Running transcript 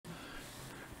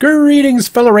Greetings,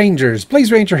 fellow Rangers.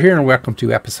 Blaze Ranger here, and welcome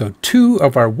to episode 2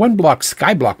 of our one block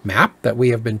skyblock map that we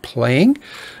have been playing.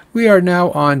 We are now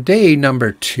on day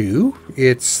number 2.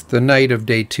 It's the night of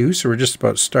day 2, so we're just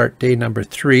about to start day number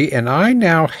 3. And I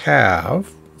now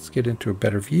have, let's get into a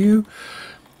better view,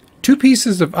 2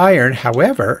 pieces of iron.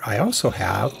 However, I also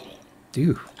have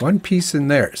 1 piece in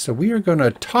there. So we are going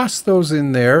to toss those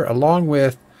in there along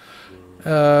with,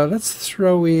 let's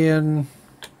throw in...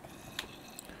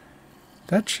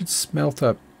 That should smelt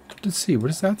up. Let's see, what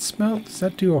does that smelt? Does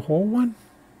that do a whole one?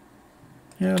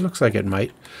 Yeah, it looks like it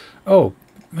might. Oh,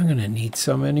 I'm going to need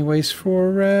some anyways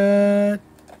for a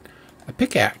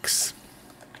pickaxe.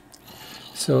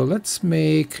 So let's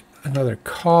make another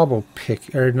cobble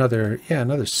pick, or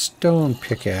another stone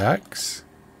pickaxe.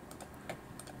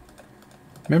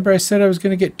 Remember I said I was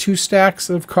going to get 2 stacks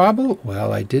of cobble?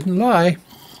 Well, I didn't lie.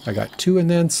 I got 2 and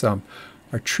then some.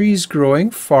 Our tree's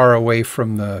growing far away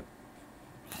from the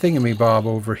thingamabob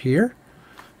over here,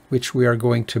 which we are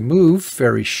going to move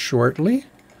very shortly.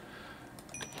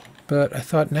 But I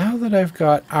thought, now that I've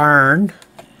got iron,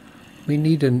 we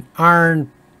need an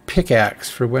iron pickaxe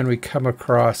for when we come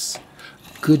across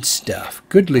good stuff,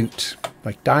 good loot,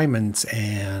 like diamonds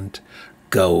and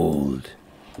gold.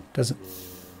 Doesn't,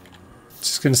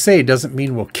 just gonna say, doesn't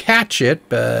mean we'll catch it,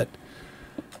 but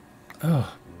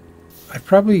oh, I've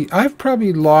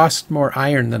probably lost more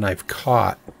iron than I've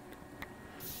caught.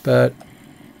 But,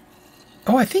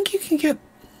 oh, I think you can get,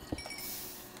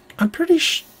 I'm pretty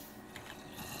sure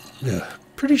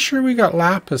we got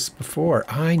lapis before.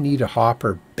 I need a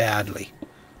hopper badly.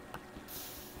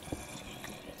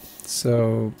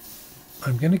 So,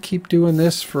 I'm going to keep doing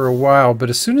this for a while.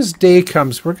 But as soon as day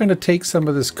comes, we're going to take some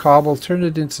of this cobble, turn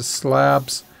it into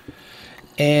slabs,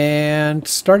 and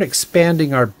start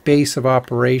expanding our base of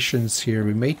operations here.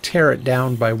 We may tear it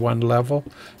down by 1 level,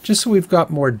 just so we've got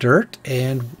more dirt,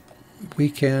 and we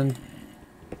can,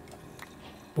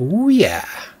 oh yeah,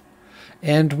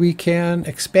 and we can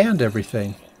expand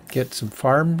everything. Get some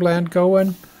farmland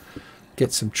going,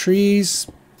 get some trees,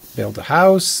 build a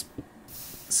house,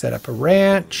 set up a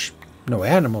ranch. No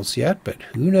animals yet, but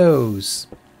who knows?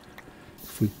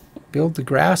 If we build the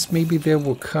grass, maybe they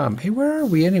will come. Hey, where are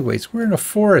we anyways? We're in a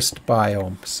forest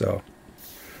biome, so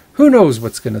who knows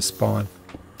what's going to spawn.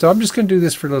 So I'm just going to do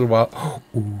this for a little while. Oh,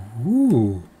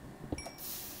 ooh.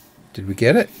 Did we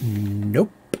get it?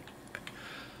 Nope.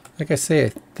 Like I say, I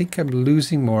think I'm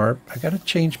losing more. I got to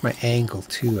change my angle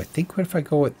too. I think what if I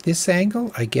go at this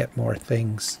angle, I get more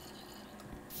things.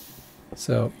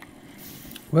 So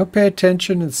we'll pay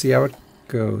attention and see how it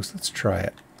goes. Let's try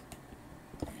it.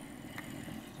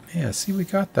 Yeah, see, we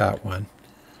got that one.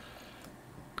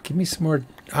 Give me some more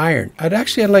iron. I'd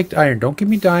like iron. Don't give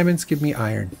me diamonds, give me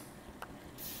iron.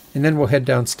 And then we'll head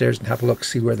downstairs and have a look,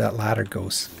 see where that ladder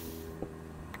goes.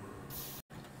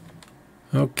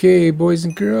 Okay, boys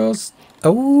and girls.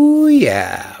 Oh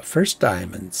yeah, first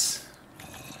diamonds.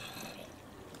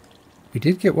 We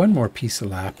did get 1 more piece of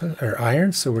lapis or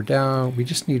iron, so we're down. We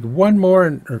just need 1 more,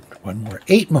 and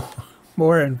 8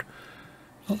 more, and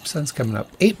oh, sun's coming up.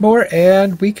 8 more,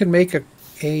 and we can make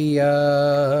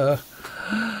a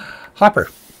hopper.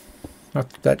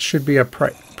 Not that should be a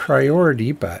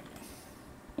priority, but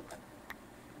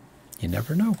you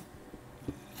never know.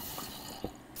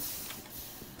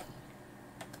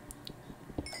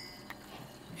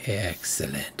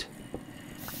 Excellent.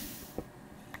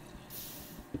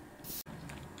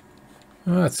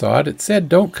 Oh, that's odd. It said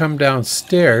don't come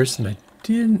downstairs, and I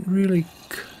didn't really...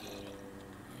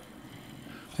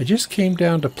 I just came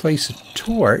down to place a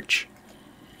torch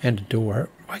and a door.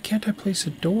 Why can't I place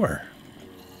a door?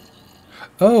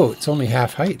 Oh, it's only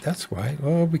half height. That's why.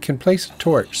 Well, we can place a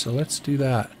torch, so let's do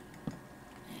that.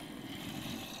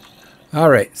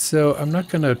 Alright, so I'm not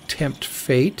going to tempt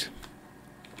fate.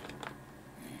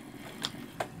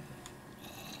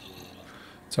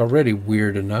 It's already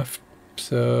weird enough,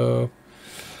 so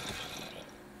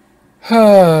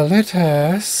let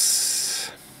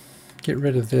us get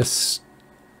rid of this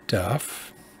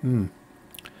stuff.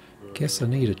 Guess I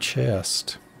need a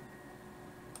chest.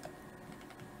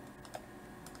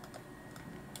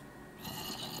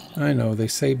 I know, they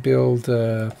say build,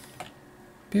 what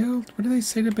do they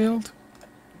say to build?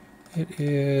 It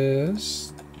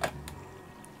is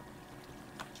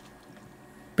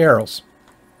barrels.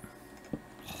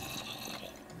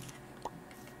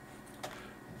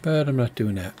 But I'm not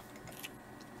doing that.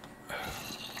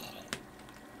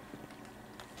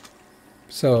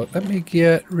 So let me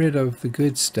get rid of the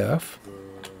good stuff.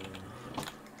 Is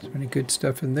there any good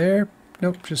stuff in there?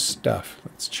 Nope, just stuff.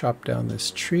 Let's chop down this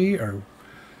tree. Our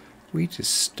wheat is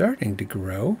starting to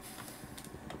grow.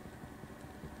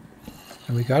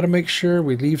 And we got to make sure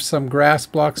we leave some grass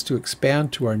blocks to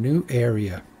expand to our new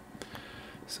area.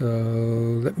 So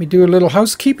let me do a little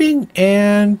housekeeping,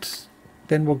 and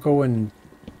then we'll go and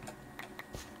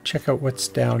check out what's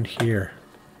down here.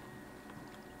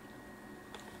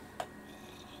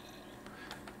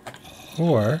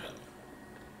 Or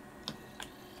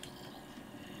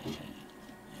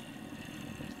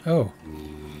oh,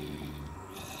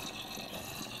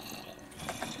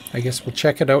 I guess we'll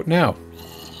check it out now.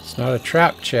 It's not a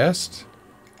trap chest.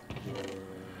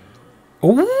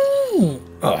 Ooh,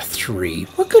 oh, 3.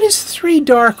 What good is 3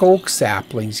 dark oak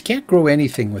saplings? You can't grow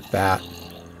anything with that.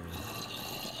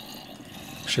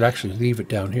 Should actually leave it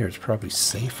down here. It's probably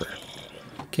safer.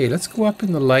 Okay, let's go up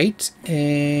in the light,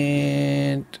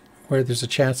 and where there's a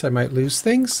chance I might lose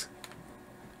things.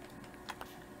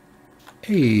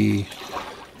 Hey,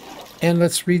 and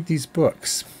let's read these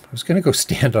books. I was going to go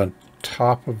stand on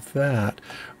top of that.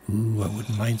 Ooh, I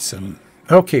wouldn't mind some.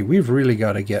 Okay, we've really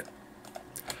got to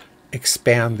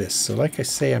expand this. So like I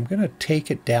say, I'm going to take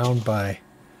it down by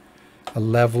a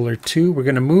level or 2. We're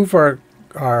going to move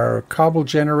our cobble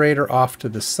generator off to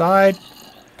the side.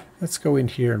 Let's go in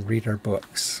here and read our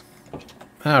books.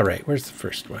 All right, where's the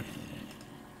first one?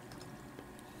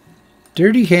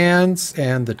 Dirty Hands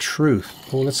and the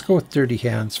Truth. Oh, let's go with Dirty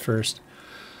Hands first.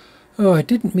 Oh, I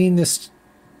didn't mean this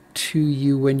to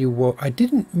you when you woke. I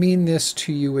didn't mean this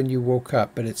to you when you woke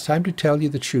up, but it's time to tell you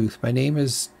the truth. My name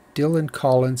is Dylan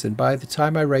Collins, and by the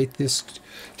time I write this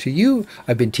to you,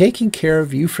 I've been taking care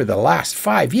of you for the last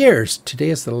 5 years.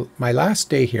 Today is my last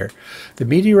day here. The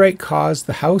meteorite caused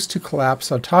the house to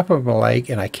collapse on top of my leg,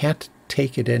 and I can't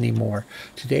take it anymore.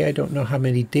 Today I don't know how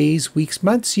many days, weeks,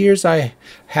 months, years I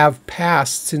have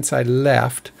passed since I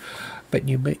left, but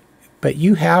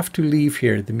you have to leave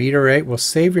here. The meteorite will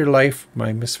save your life.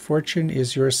 My misfortune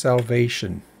is your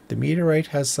salvation. The meteorite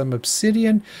has some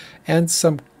obsidian and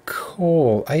some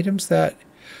coal, items that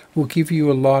will give you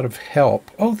a lot of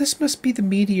help. Oh, this must be the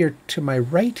meteor to my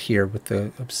right here with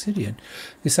the obsidian.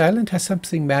 This island has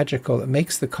something magical that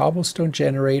makes the cobblestone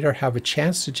generator have a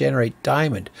chance to generate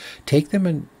diamond. Take them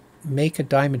and make a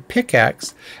diamond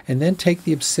pickaxe, and then take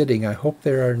the obsidian. I hope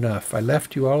there are enough. I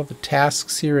left you all of the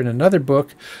tasks here in another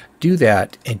book. Do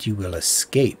that and you will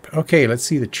escape. Okay, let's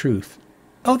see the truth.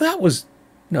 Oh, that was...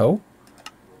 no.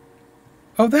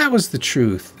 Oh, that was the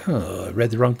truth. Oh, I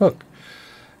read the wrong book.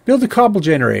 Build a cobble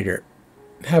generator.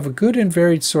 Have a good and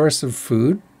varied source of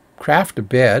food. Craft a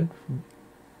bed.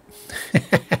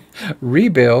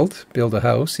 Rebuild. Build a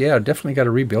house. Yeah, definitely got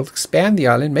to rebuild. Expand the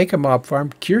island. Make a mob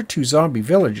farm. Cure 2 zombie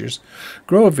villagers.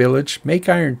 Grow a village. Make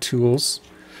iron tools.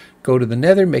 Go to the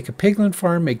nether. Make a piglin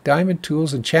farm. Make diamond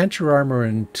tools. Enchant your armor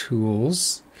and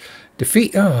tools.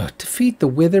 Defeat the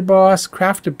wither boss.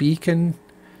 Craft a beacon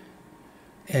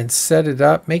and set it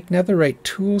up. Make netherite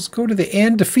tools. Go to the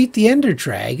end. Defeat the ender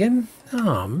dragon.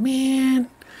 Oh, man.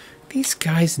 These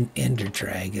guys and ender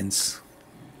dragons.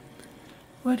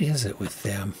 What is it with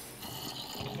them?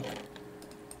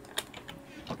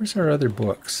 Where's our other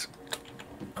books?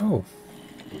 Oh.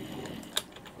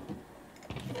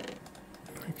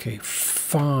 Okay,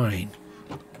 fine.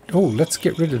 Oh, let's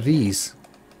get rid of these.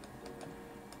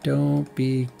 Don't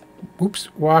be,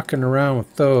 oops, walking around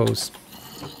with those.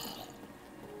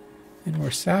 Any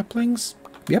more saplings?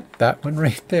 Yep, that one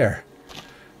right there.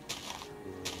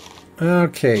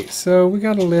 Okay, so we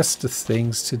got a list of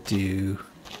things to do.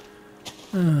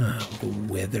 Ah, the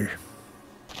weather.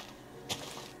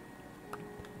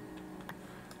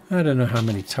 I don't know how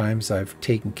many times I've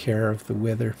taken care of the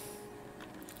wither.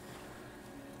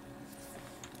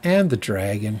 And the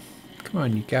dragon. Come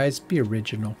on, you guys, be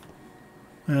original.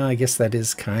 Well, I guess that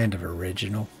is kind of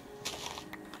original.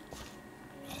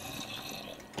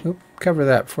 Oop, cover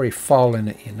that before you fall in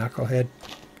it, you knucklehead.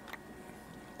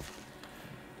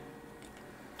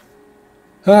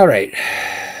 All right.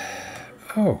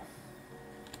 Oh.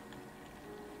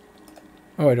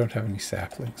 Oh, I don't have any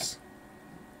saplings.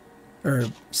 Or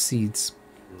seeds.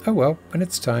 Oh well, when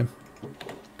it's time.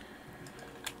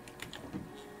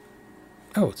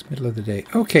 Oh, it's middle of the day.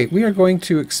 Okay, we are going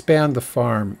to expand the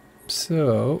farm.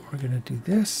 So, we're going to do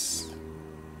this.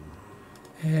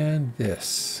 And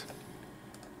this.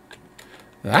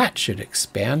 That should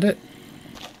expand it.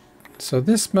 So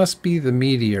this must be the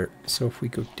meteor. So if we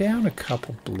go down a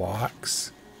couple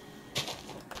blocks.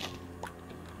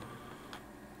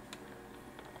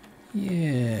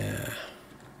 Yeah.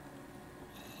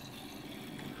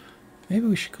 Maybe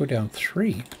we should go down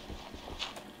 3.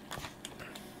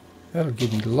 That'll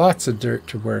give me lots of dirt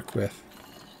to work with.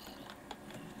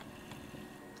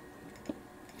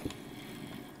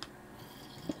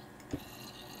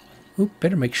 Oop,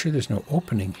 better make sure there's no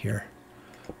opening here.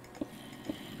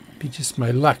 Be just my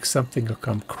luck. Something will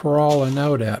come crawling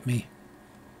out at me.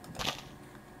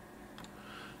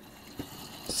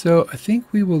 So I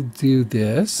think we will do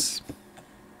this.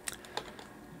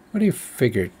 What do you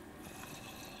figure?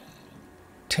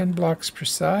 10 blocks per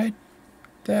side?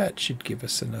 That should give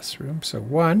us enough room. So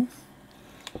 1,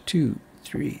 2,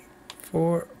 3,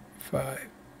 4, 5,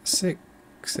 6,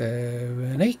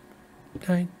 7, 8,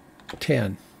 9,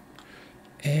 10.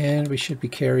 And we should be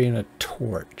carrying a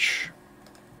torch.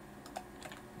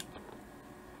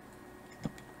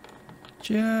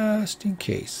 Just in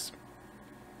case.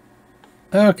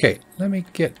 Okay, let me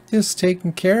get this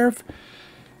taken care of.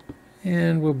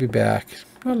 And we'll be back.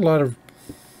 Not a lot of...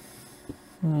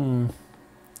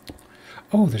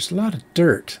 Oh, there's a lot of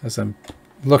dirt as I'm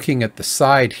looking at the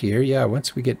side here. Yeah,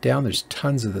 once we get down, there's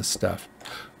tons of this stuff.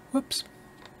 Whoops.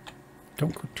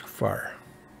 Don't go too far.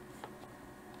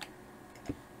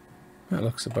 That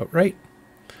looks about right.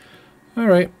 All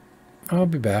right, I'll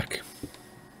be back.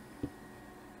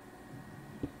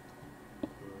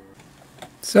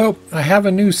 So I have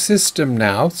a new system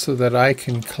now so that I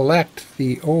can collect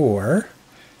the ore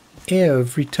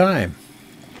every time.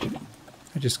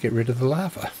 I just get rid of the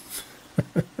lava.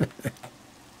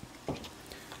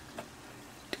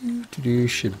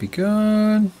 Should be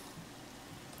gone.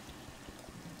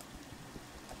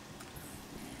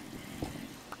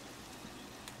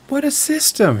 What a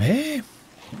system, hey?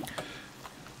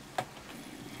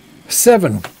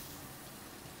 7.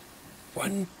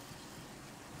 1.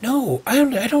 No,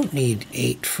 I don't need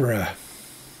 8 for a...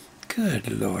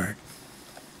 Good Lord.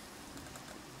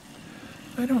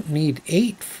 I don't need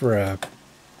 8 for a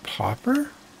popper.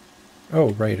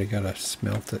 Oh, right, I gotta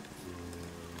smelt it.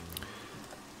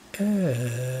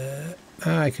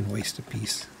 I can waste a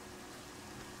piece.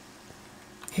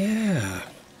 Yeah,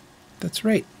 that's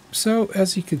right. So,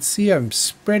 as you can see, I'm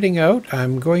spreading out.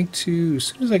 I'm going to, as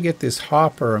soon as I get this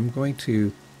hopper, I'm going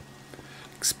to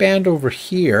expand over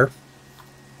here.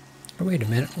 Oh, wait a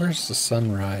minute, where's the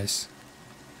sunrise?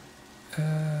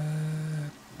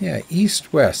 Yeah,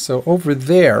 east-west. So over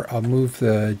there, I'll move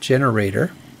the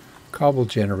generator, cobble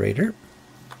generator.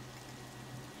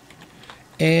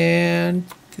 And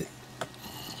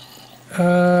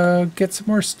get some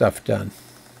more stuff done.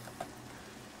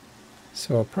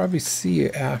 So I'll probably see you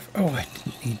after. Oh, I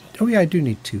didn't need. Oh yeah, I do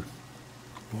need 2.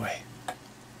 Boy,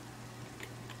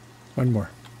 1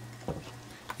 more.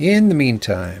 In the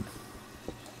meantime,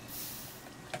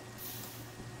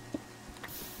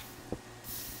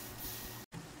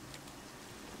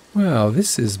 well,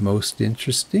 this is most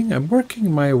interesting. I'm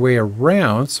working my way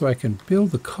around so I can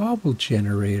build the cobble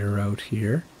generator out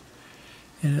here.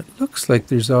 And it looks like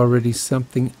there's already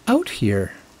something out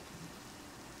here.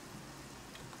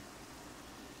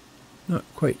 Not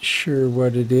quite sure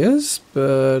what it is,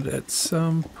 but at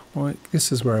some point...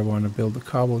 This is where I want to build the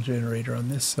cobble generator on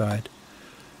this side.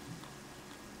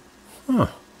 Huh.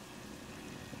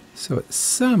 So at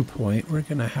some point we're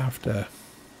going to have to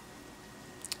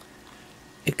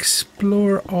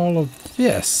explore all of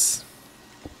this.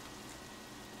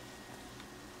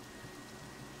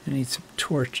 I need some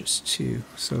torches too,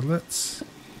 so let's...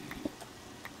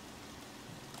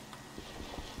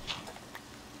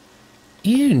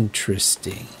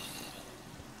 Interesting.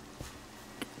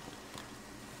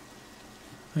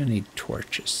 I need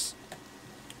torches.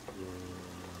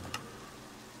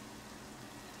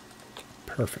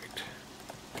 Perfect.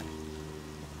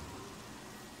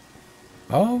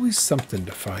 Always something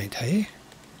to find, hey?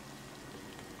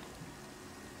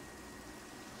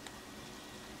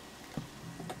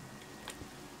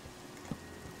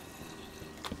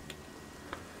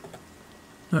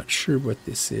 Not sure what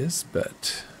this is,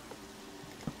 but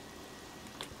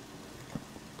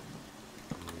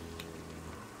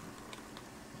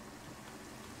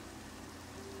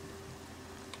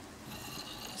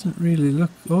doesn't really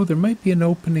look. Oh, there might be an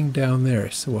opening down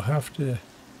there, so we'll have to.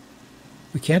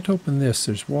 We can't open this.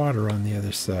 There's water on the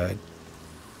other side.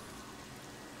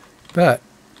 But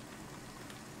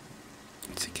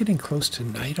is it getting close to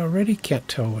night already? Can't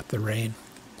tell with the rain.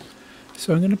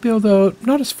 So I'm going to build out,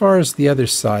 not as far as the other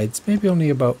sides, maybe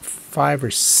only about 5 or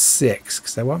 6,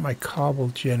 because I want my cobble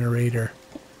generator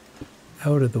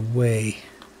out of the way.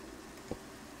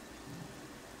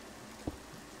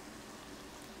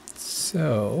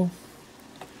 So,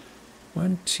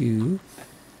 1, 2,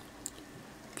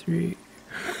 3,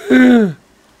 good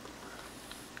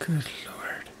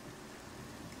Lord,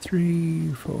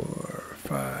 3, 4,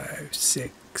 5,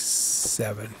 6,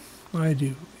 7. Why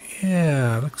do,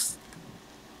 yeah, looks...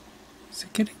 Is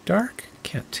it getting dark?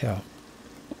 Can't tell.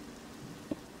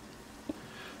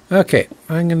 Okay,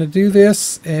 I'm going to do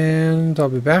this, and I'll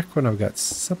be back when I've got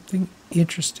something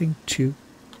interesting to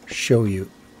show you.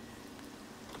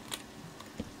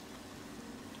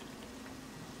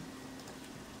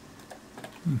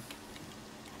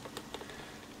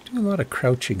 Do a lot of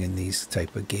crouching in these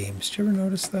type of games. Did you ever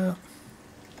notice that?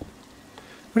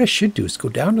 What I should do is go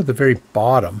down to the very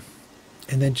bottom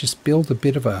and then just build a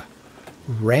bit of a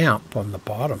ramp on the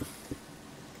bottom,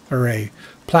 or a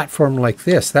platform like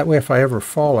this. That way if I ever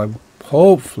fall, I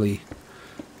hopefully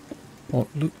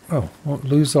won't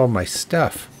lose all my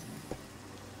stuff.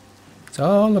 It's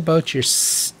all about your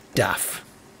stuff.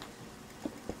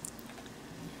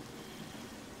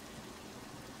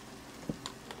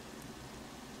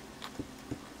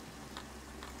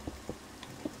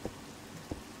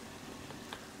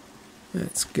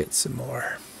 Let's get some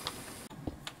more.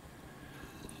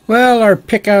 Well, our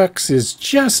pickaxe is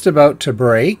just about to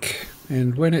break,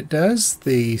 and when it does,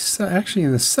 the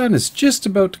sun is just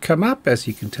about to come up, as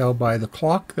you can tell by the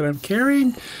clock that I'm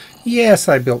carrying. Yes,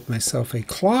 I built myself a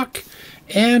clock,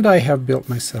 and I have built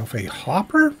myself a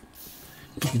hopper.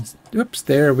 Oops,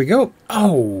 there we go.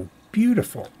 Oh,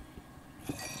 beautiful.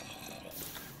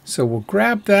 So we'll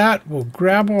grab that. We'll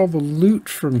grab all the loot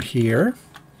from here.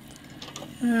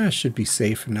 Should be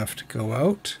safe enough to go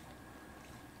out.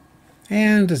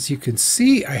 And as you can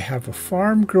see, I have a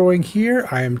farm growing here.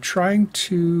 I am trying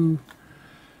to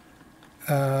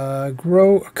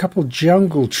grow a couple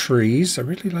jungle trees. I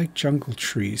really like jungle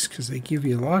trees because they give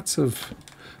you lots of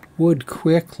wood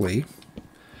quickly.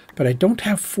 But I don't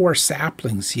have 4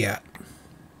 saplings yet.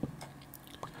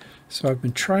 So I've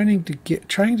been trying to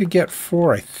get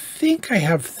 4. I think I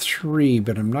have 3,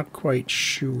 but I'm not quite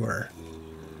sure.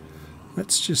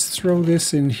 Let's just throw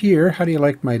this in here. How do you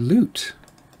like my loot?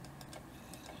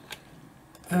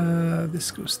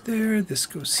 This goes there, this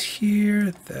goes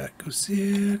here, that goes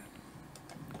in.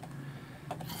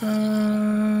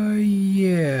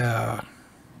 Yeah.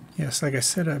 Yes, like I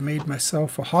said, I made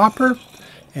myself a hopper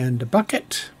and a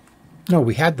bucket. No,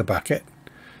 we had the bucket.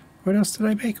 What else did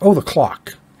I make? Oh, the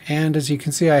clock. And as you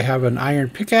can see, I have an iron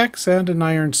pickaxe and an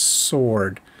iron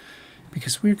sword,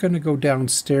 because we're going to go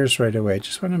downstairs right away. I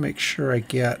just want to make sure I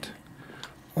get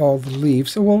all the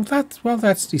leaves. Oh, well, that's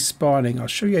despawning. I'll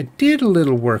show you. I did a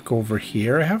little work over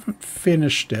here. I haven't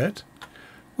finished it.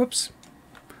 Whoops.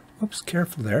 Whoops,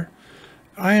 careful there.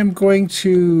 I am going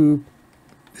to...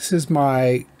 This is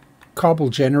my cobble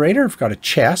generator. I've got a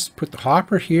chest. Put the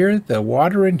hopper here, the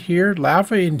water in here,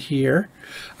 lava in here.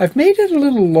 I've made it a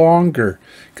little longer,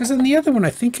 because in the other one, I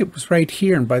think it was right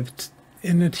here, and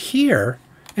in it here...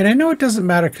 And I know it doesn't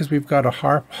matter because we've got a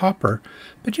hopper,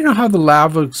 but you know how the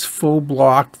lava's full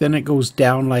block, then it goes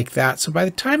down like that. So by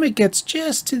the time it gets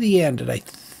just to the end, and I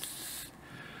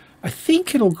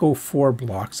think it'll go 4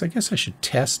 blocks. I guess I should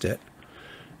test it.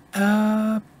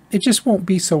 It just won't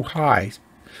be so high.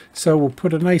 So we'll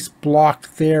put a nice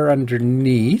block there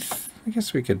underneath. I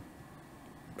guess we could,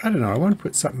 I don't know, I want to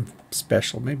put something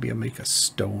special. Maybe I'll make a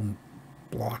stone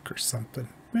block or something.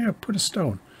 Maybe I'll put a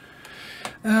stone.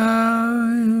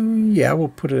 Yeah, we'll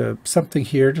put something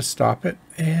here to stop it,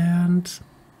 and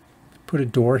put a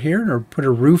door here, or put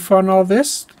a roof on all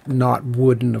this, not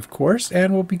wooden of course,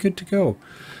 and we'll be good to go.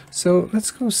 So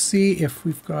let's go see if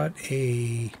we've got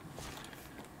a...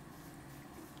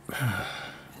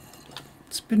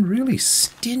 It's been really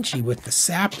stingy with the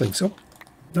saplings. Oh,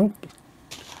 nope.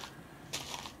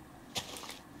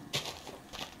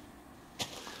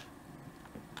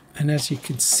 And as you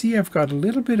can see, I've got a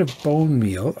little bit of bone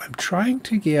meal. I'm trying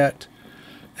to get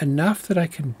enough that I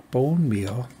can bone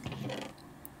meal.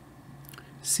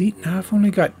 See, now I've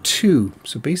only got 2.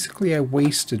 So basically I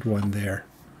wasted 1 there.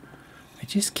 I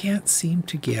just can't seem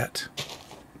to get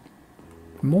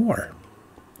more.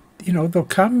 You know, they'll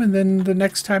come, and then the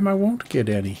next time I won't get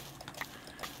any.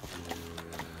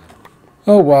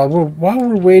 Oh, while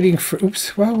we're waiting for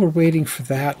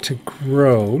that to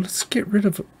grow, let's get rid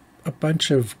of a bunch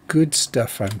of good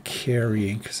stuff I'm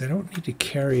carrying, because I don't need to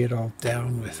carry it all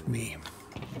down with me.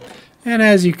 And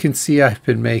as you can see, I've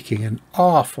been making an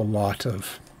awful lot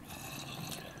of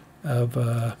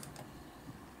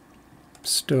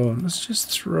stone. Let's just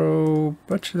throw a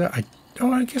bunch of that.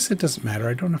 I guess it doesn't matter.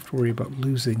 I don't have to worry about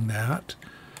losing that.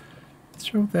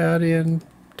 Throw that in.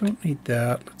 Don't need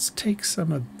that. Let's take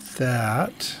some of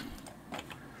that.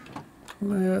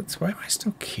 Why am I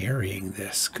still carrying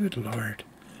this? Good Lord.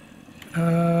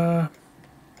 Oh.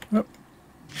 What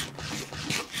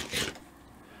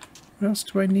else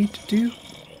do I need to do?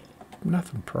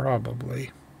 Nothing,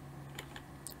 probably.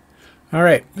 All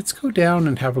right, let's go down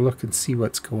and have a look and see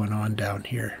what's going on down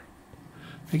here.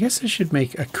 I guess I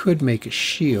could make a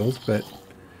shield, but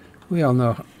we all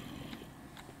know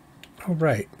Oh,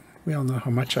 right. We all know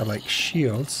how much I like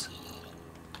shields.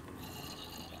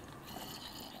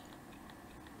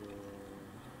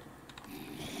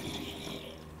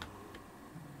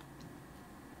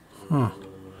 Huh.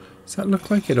 Does that look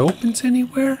like it opens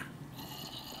anywhere?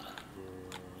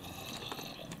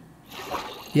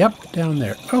 Yep, down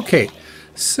there. Okay,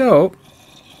 so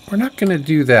we're not going to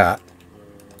do that.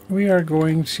 We are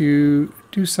going to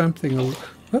do something a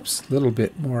little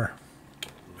bit more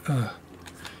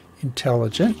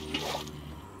intelligent,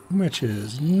 which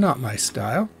is not my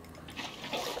style.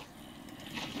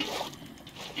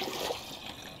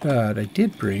 But I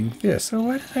did bring this. Oh,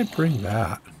 why did I bring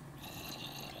that?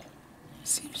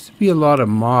 Seems to be a lot of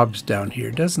mobs down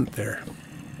here, doesn't there?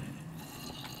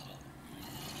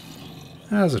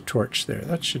 There's a torch there.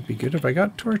 That should be good. Have I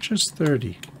got torches?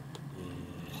 30.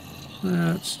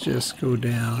 Let's just go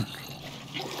down.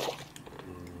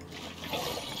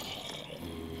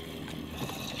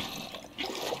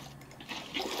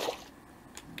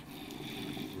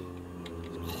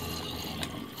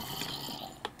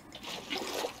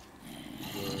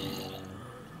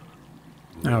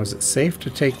 Now, is it safe to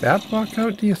take that block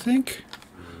out, do you think?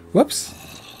 Whoops.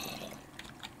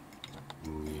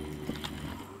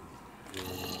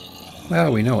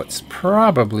 Well, we know it's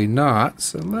probably not,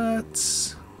 so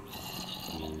let's...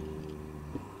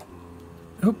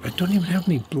 Oh, I don't even have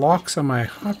any blocks on my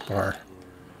hotbar.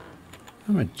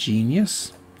 I'm a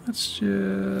genius. Let's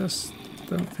just...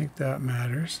 Don't think that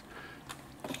matters.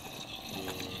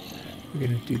 We're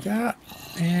going to do that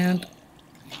and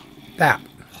that.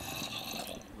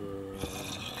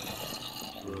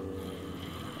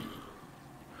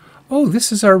 Oh,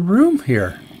 this is our room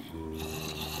here.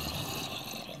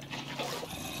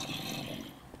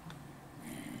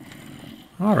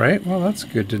 All right, well, that's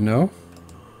good to know.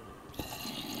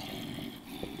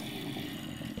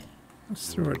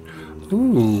 Let's throw it.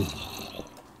 Ooh.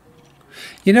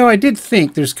 You know, I did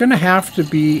think there's going to have to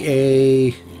be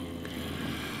a...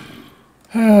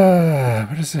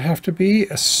 what does it have to be?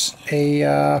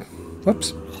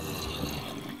 Whoops.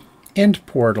 End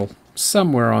portal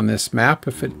somewhere on this map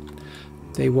if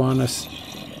they want us.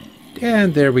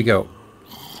 And there we go.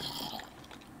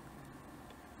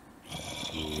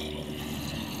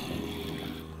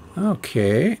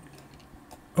 Okay.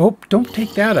 Oh, don't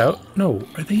take that out. No,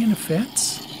 are they in a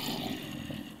fence?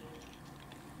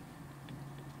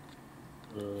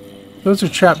 Those are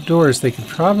trap doors. They could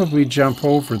probably jump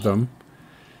over them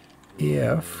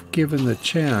if given the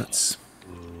chance.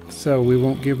 So we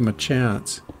won't give them a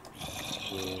chance.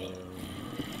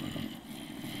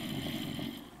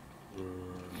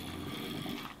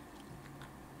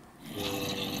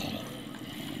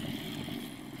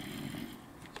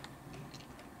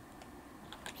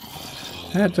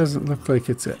 That doesn't look like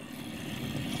it's a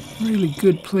really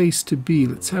good place to be.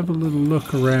 Let's have a little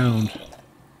look around.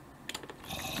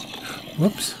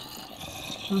 Whoops.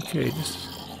 Okay, just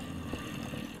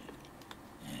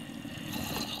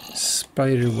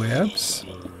spider webs.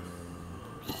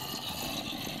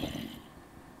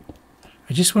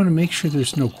 I just want to make sure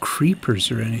there's no creepers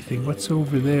or anything. What's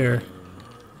over there?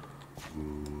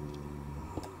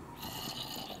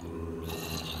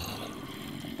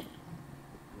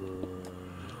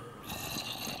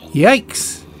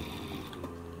 Yikes!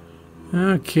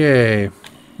 Okay.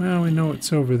 Well, we know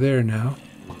it's over there now.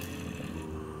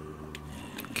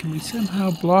 Can we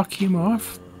somehow block him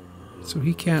off so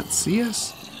he can't see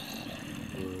us?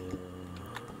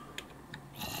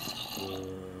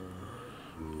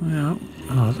 Well,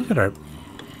 oh, look at our...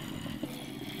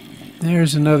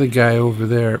 There's another guy over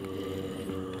there.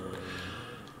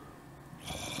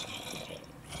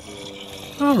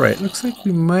 Alright, looks like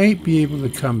we might be able to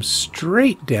come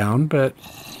straight down, but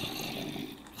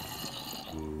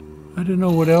I don't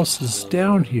know what else is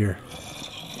down here.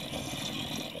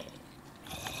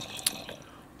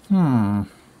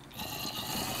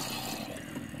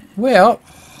 Well,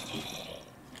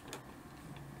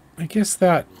 I guess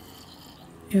that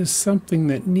is something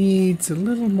that needs a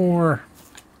little more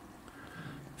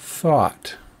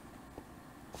thought.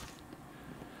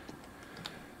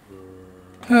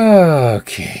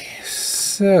 Okay,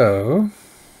 so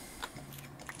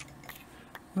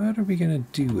what are we going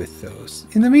to do with those?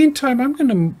 In the meantime, I'm going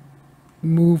to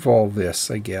move all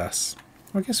this, I guess.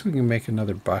 I guess we can make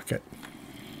another bucket.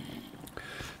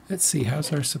 Let's see,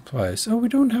 how's our supplies? Oh, we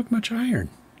don't have much iron.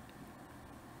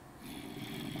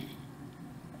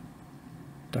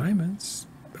 Diamonds.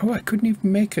 Oh, I couldn't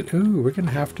even make it. Ooh, we're going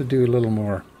to have to do a little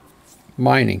more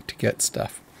mining to get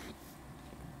stuff.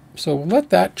 So we'll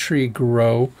let that tree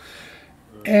grow,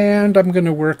 and I'm going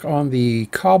to work on the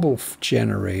cobble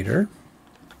generator.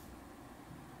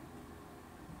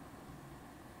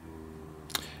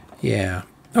 Yeah.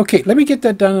 Okay, let me get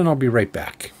that done and I'll be right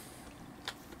back.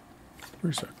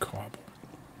 Where's our cobble?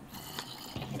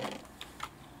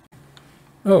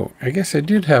 Oh, I guess I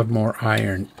did have more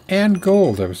iron and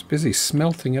gold. I was busy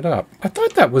smelting it up. I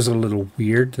thought that was a little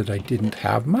weird that I didn't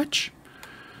have much.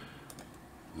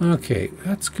 Okay,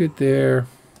 that's good there.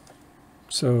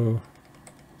 So,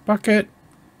 bucket,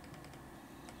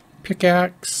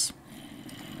 pickaxe.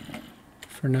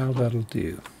 For now, that'll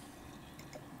do.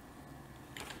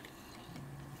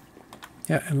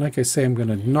 Yeah, and like I say, I'm going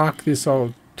to knock this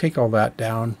all, take all that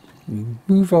down, and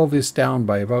move all this down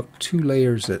by about 2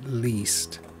 layers at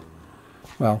least.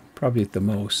 Well, probably at the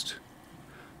most.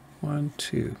 1,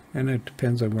 2, and it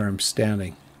depends on where I'm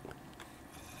standing.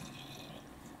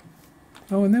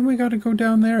 Oh, and then we got to go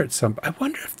down there at some... I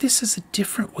wonder if this is a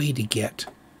different way to get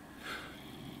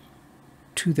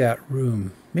to that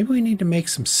room. Maybe we need to make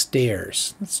some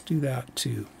stairs. Let's do that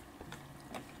too.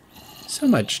 So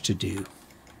much to do.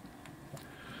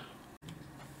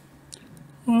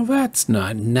 Well, that's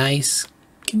not nice.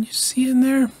 Can you see in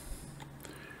there?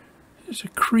 There's a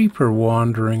creeper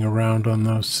wandering around on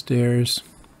those stairs.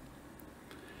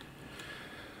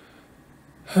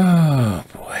 Oh,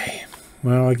 boy.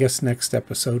 Well, I guess next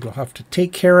episode we'll have to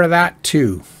take care of that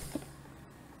too.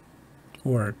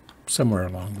 Or somewhere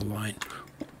along the line.